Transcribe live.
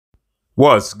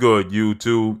What's good,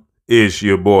 YouTube? It's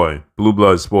your boy, Blue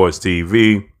Blood Sports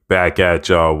TV, back at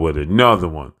y'all with another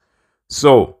one.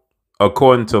 So,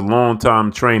 according to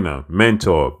longtime trainer,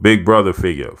 mentor, big brother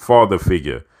figure, father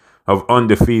figure of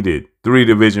undefeated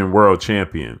three-division world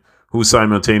champion, who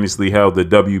simultaneously held the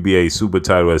WBA super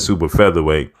title at super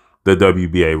featherweight, the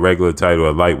WBA regular title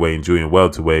at lightweight and junior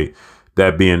welterweight,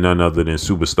 that being none other than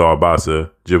superstar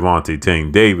boxer Gervonta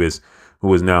Tank Davis,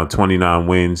 who is now 29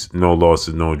 wins, no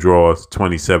losses, no draws,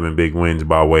 27 big wins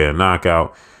by way of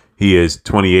knockout. He is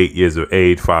 28 years of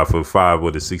age, 5'5"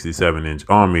 with a 67-inch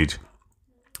arm reach.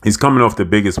 He's coming off the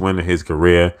biggest win of his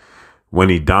career when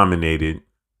he dominated,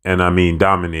 and I mean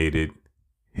dominated,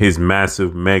 his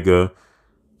massive, mega,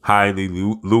 highly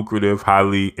lucrative,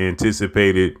 highly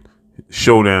anticipated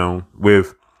showdown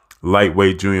with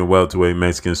lightweight, junior welterweight,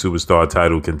 Mexican superstar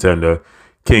title contender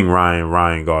King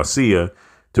Ryan Garcia,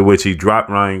 to which he dropped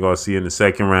Ryan Garcia in the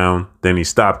second round. Then he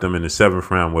stopped him in the seventh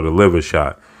round with a liver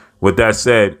shot. With that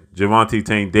said, Gervonta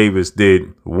Tank Davis did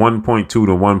 1.2 to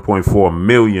 1.4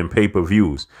 million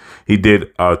pay-per-views. He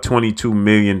did a $22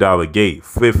 million gate,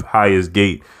 fifth highest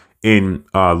gate in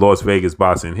Las Vegas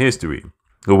boxing history.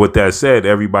 So with that said,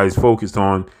 everybody's focused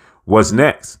on what's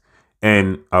next.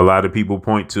 And a lot of people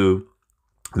point to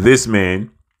this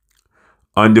man,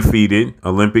 undefeated,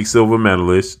 Olympic silver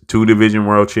medalist, two-division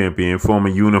world champion, former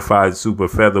unified super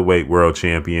featherweight world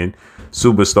champion,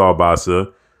 superstar boxer,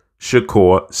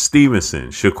 Shakur Stevenson.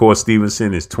 Shakur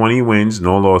Stevenson is 20 wins,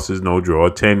 no losses, no draw,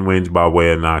 10 wins by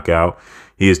way of knockout.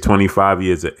 He is 25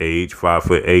 years of age,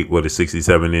 5'8" with a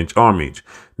 67-inch arm reach.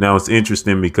 Now, it's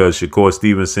interesting because Shakur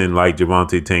Stevenson, like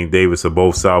Gervonta Tank Davis, are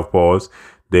both southpaws.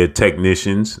 They're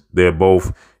technicians. They're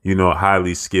both,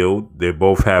 highly skilled. They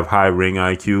both have high ring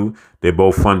IQ. They're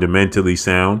both fundamentally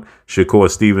sound. Shakur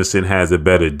Stevenson has a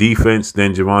better defense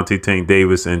than Gervonta Tank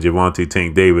Davis, and Gervonta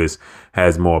Tank Davis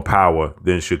has more power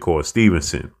than Shakur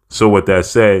Stevenson. So with that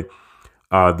said,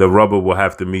 the rubber will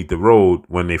have to meet the road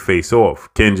when they face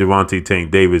off. Can Gervonta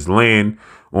Tank Davis land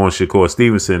on Shakur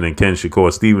Stevenson, and can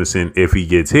Shakur Stevenson, if he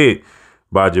gets hit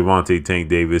by Gervonta Tank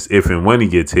Davis, if and when he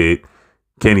gets hit,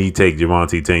 can he take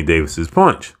Gervonta Tank Davis's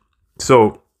punch?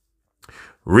 So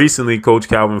recently, Coach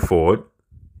Calvin Ford,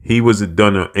 he was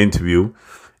done an interview,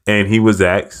 and he was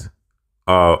asked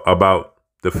about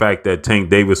the fact that Tank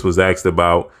Davis was asked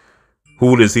about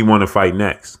who does he want to fight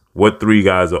next? What three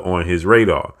guys are on his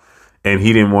radar? And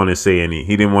he didn't want to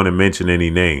he didn't want to mention any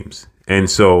names. And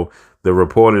so the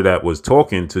reporter that was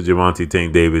talking to Gervonta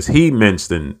Tank Davis, he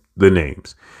mentioned the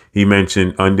names. He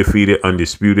mentioned undefeated,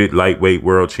 undisputed, lightweight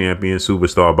world champion,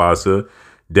 superstar boxer,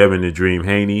 Devin the Dream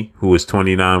Haney, who is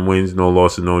 29 wins, no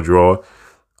losses, no draw,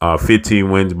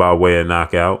 15 wins by way of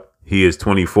knockout. He is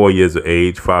 24 years of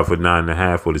age,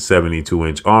 5'9.5" with a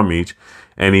 72-inch arm reach.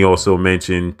 And he also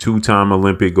mentioned two-time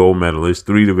Olympic gold medalist,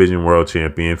 three-division world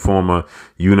champion, former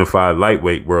unified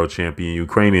lightweight world champion,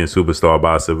 Ukrainian superstar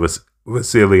boxer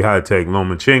Vasily High-Tech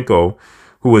Lomachenko,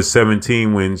 who is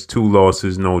 17 wins, 2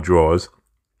 losses, no draws,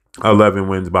 11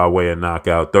 wins by way of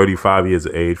knockout, 35 years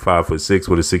of age, 5'6"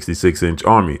 with a 66-inch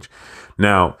arm reach.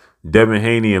 Now, Devin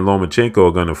Haney and Lomachenko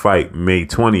are going to fight May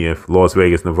 20th, Las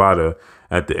Vegas, Nevada,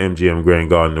 at the MGM Grand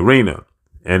Garden Arena.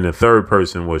 And the third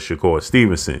person was Shakur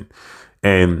Stevenson.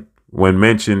 And when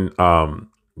mentioned, the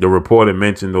reporter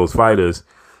mentioned those fighters,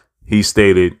 he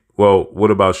stated, well,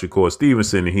 what about Shakur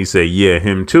Stevenson? And he said, yeah,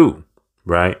 him too,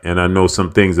 right? And I know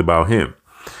some things about him.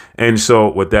 And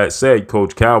so with that said,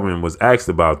 Coach Calvin was asked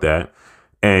about that.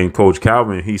 And Coach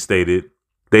Calvin, he stated,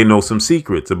 they know some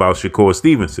secrets about Shakur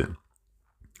Stevenson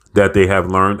that they have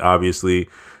learned. Obviously,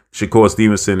 Shakur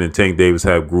Stevenson and Tank Davis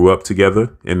have grew up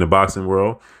together in the boxing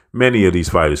world. Many of these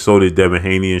fighters. So did Devin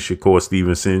Haney and Shakur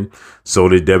Stevenson. So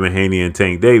did Devin Haney and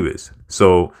Tank Davis.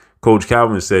 So Coach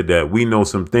Calvin said that we know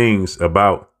some things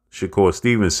about Shakur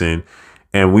Stevenson,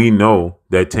 and we know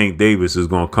that Tank Davis is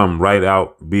going to come right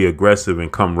out, be aggressive,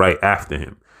 and come right after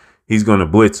him. He's going to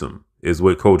blitz him, is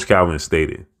what Coach Calvin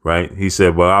stated, right? He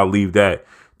said, well, I'll leave that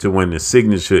to when the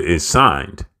signature is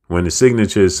signed. When the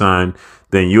signature is signed,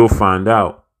 then you'll find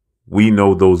out we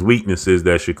know those weaknesses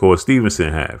that Shakur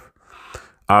Stevenson have.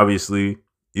 Obviously,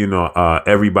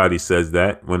 everybody says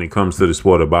that when it comes to the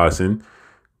sport of boxing.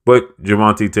 But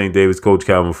Gervonta Tank Davis, Coach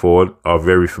Calvin Ford are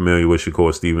very familiar with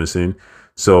Shakur Stevenson.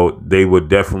 So they would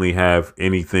definitely have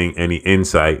any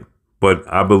insight. But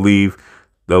I believe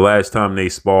the last time they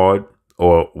sparred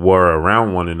or were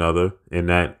around one another in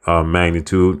that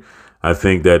magnitude, I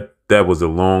think that was a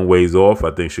long ways off.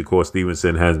 I think Shakur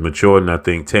Stevenson has matured, and I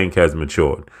think Tank has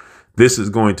matured. This is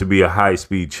going to be a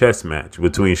high-speed chess match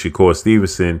between Shakur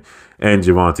Stevenson and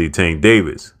Gervonta Tank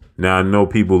Davis. Now, I know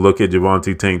people look at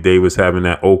Gervonta Tank Davis having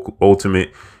that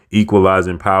ultimate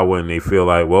equalizing power, and they feel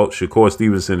like, well, Shakur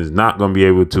Stevenson is not going to be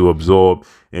able to absorb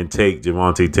and take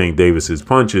Gervonta Tank Davis's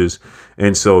punches,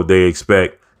 and so they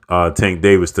expect Tank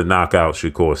Davis to knock out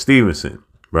Shakur Stevenson,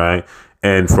 right?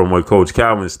 And from what Coach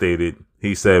Calvin stated,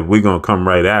 he said, we're going to come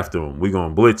right after him. We're going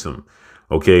to blitz him.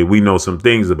 Okay, we know some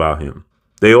things about him.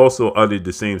 They also uttered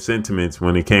the same sentiments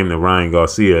when it came to Ryan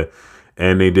Garcia,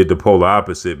 and they did the polar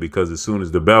opposite, because as soon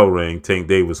as the bell rang, Tank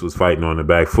Davis was fighting on the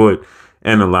back foot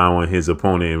and allowing his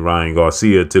opponent, Ryan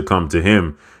Garcia, to come to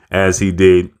him, as he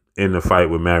did in the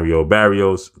fight with Mario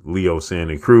Barrios, Leo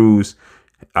Santa Cruz,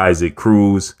 Isaac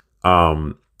Cruz,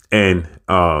 and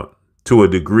to a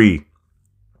degree,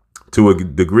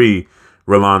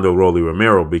 Rolando Rolly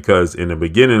Romero, because in the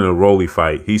beginning of the Rolly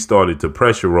fight, he started to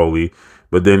pressure Rolly,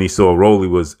 but then he saw Rolly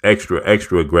was extra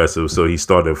aggressive, so he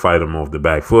started to fight him off the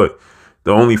back foot.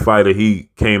 The only fighter he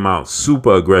came out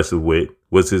super aggressive with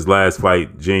was his last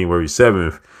fight, January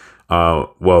 7th.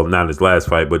 Well, not his last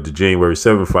fight, but the January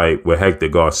 7th fight with Hector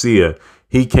Garcia.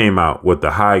 He came out with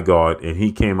the high guard, and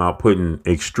he came out putting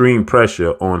extreme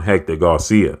pressure on Hector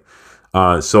Garcia.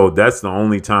 So that's the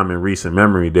only time in recent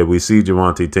memory that we see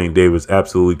Gervonta Tank Davis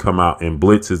absolutely come out and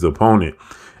blitz his opponent.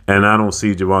 And I don't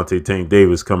see Gervonta Tank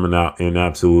Davis coming out and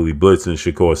absolutely blitzing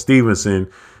Shakur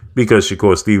Stevenson, because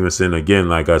Shakur Stevenson, again,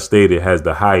 like I stated, has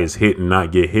the highest hit and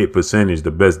not get hit percentage,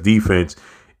 the best defense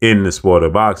in the sport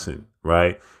of boxing,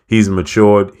 right? He's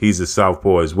matured. He's a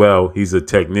southpaw as well. He's a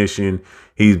technician.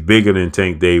 He's bigger than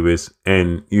Tank Davis,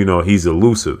 and, you know, he's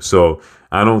elusive. So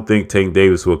I don't think Tank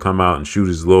Davis will come out and shoot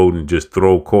his load and just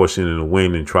throw caution in the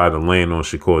wind and try to land on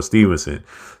Shakur Stevenson.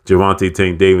 Gervonta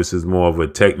Tank Davis is more of a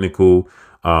technical,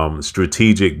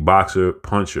 strategic boxer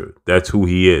puncher. That's who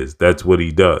he is. That's what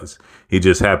he does. He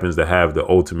just happens to have the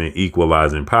ultimate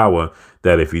equalizing power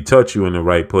that if he touch you in the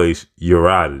right place, you're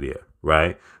out of there,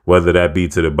 right? Whether that be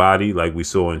to the body, like we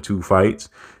saw in 2 fights,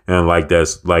 and like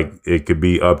that's like it could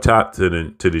be up top to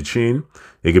the chin,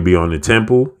 it could be on the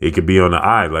temple, it could be on the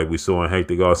eye, like we saw in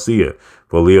Hector Garcia.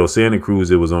 For Leo Santa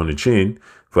Cruz, it was on the chin.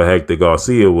 For Hector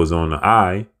Garcia, it was on the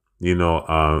eye, you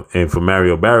know, and for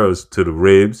Mario Barrios, to the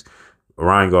ribs.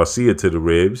 Ryan Garcia to the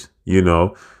ribs, you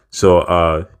know.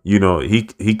 So, you know, he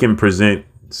can present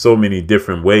so many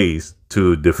different ways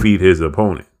to defeat his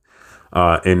opponent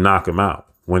and knock him out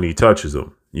when he touches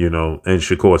him, you know. And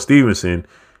Shakur Stevenson,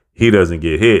 he doesn't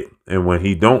get hit. And when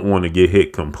he don't want to get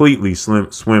hit completely,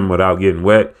 swim without getting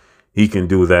wet, he can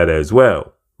do that as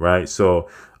well, right? So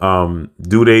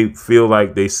do they feel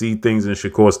like they see things in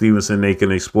Shakur Stevenson they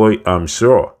can exploit? I'm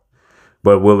sure.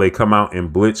 But will they come out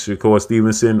and blitz Shakur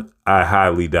Stevenson? I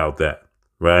highly doubt that,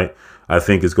 right? I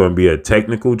think it's going to be a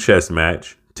technical chess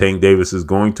match. Tank Davis is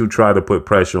going to try to put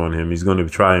pressure on him. He's going to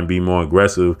try and be more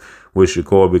aggressive with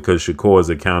Shakur, because Shakur is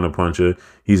a counterpuncher.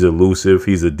 He's elusive.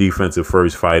 He's a defensive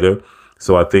first fighter.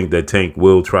 So I think that Tank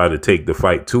will try to take the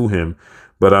fight to him,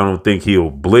 but I don't think he'll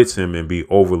blitz him and be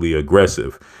overly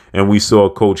aggressive. And we saw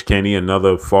Coach Kenny,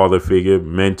 another father figure,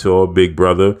 mentor, big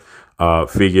brother,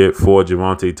 figure for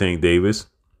Gervonta Tank Davis,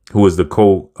 who is the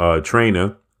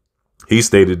co-trainer. He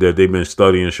stated that they've been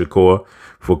studying Shakur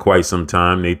for quite some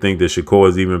time. They think that Shakur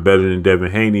is even better than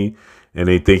Devin Haney, and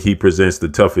they think he presents the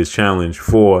toughest challenge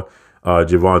for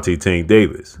Gervonta Tank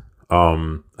Davis.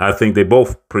 I think they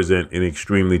both present an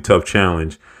extremely tough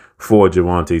challenge for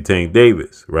Gervonta Tank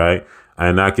Davis, right?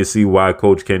 And I can see why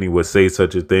Coach Kenny would say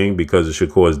such a thing, because of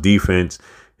Shakur's defense,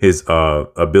 his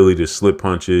ability to slip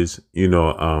punches, you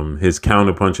know, his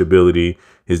counterpunch ability.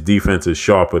 His defense is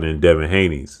sharper than Devin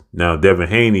Haney's. Now, Devin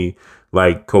Haney,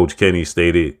 like Coach Kenny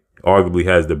stated, arguably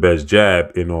has the best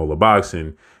jab in all of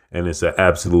boxing, and it's an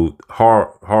absolute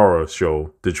horror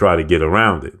show to try to get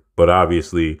around it. But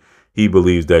obviously, he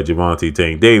believes that Gervonta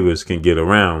Tank Davis can get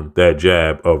around that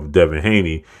jab of Devin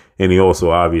Haney, and he also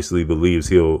obviously believes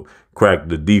he'll crack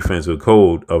the defensive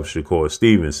code of Shakur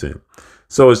Stevenson.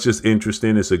 So it's just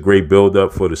interesting. It's a great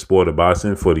build-up for the sport of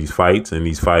boxing, for these fights and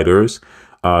these fighters.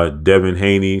 Devin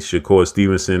Haney, Shakur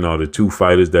Stevenson are the 2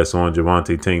 fighters that's on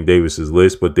Gervonta Tank Davis's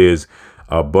list, but there's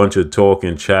a bunch of talk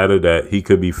and chatter that he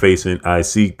could be facing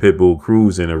Isaac Pitbull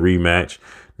Cruz in a rematch.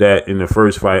 That in the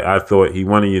first fight, I thought he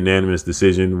won a unanimous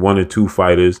decision, 1 or 2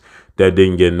 fighters that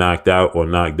didn't get knocked out or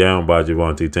knocked down by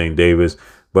Gervonta Tank Davis.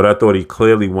 But I thought he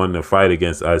clearly won the fight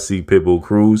against Isaac Pitbull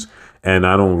Cruz, and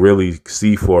I don't really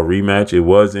see for a rematch. It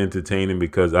was entertaining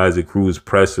because Isaac Cruz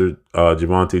pressured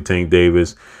Gervonta Tank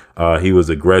Davis. He was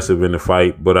aggressive in the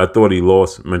fight, but I thought he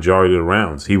lost majority of the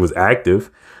rounds. He was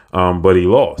active, but he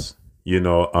lost. You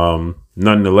know,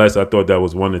 nonetheless, I thought that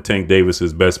was one of Tank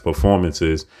Davis's best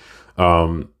performances.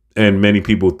 And many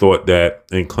people thought that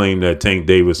and claimed that Tank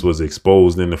Davis was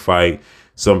exposed in the fight,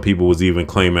 Some people was even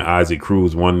claiming Isaac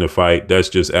Cruz won the fight. That's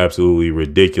just absolutely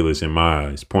ridiculous in my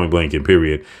eyes, point blank and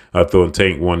period. I thought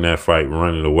Tank won that fight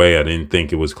running away. I didn't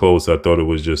think it was close. I thought it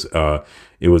was just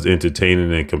it was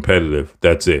entertaining and competitive.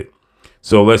 That's it.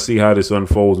 So let's see how this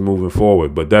unfolds moving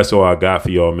forward. But that's all I got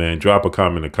for y'all, man. Drop a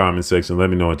comment in the comment section.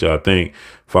 Let me know what y'all think.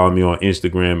 Follow me on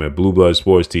Instagram at Blue Blood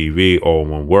Sports TV, all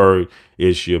one word.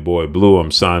 It's your boy Blue.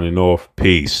 I'm signing off.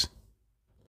 Peace.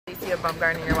 You're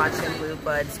watching Blue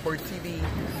Blood Sports TV.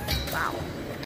 Wow.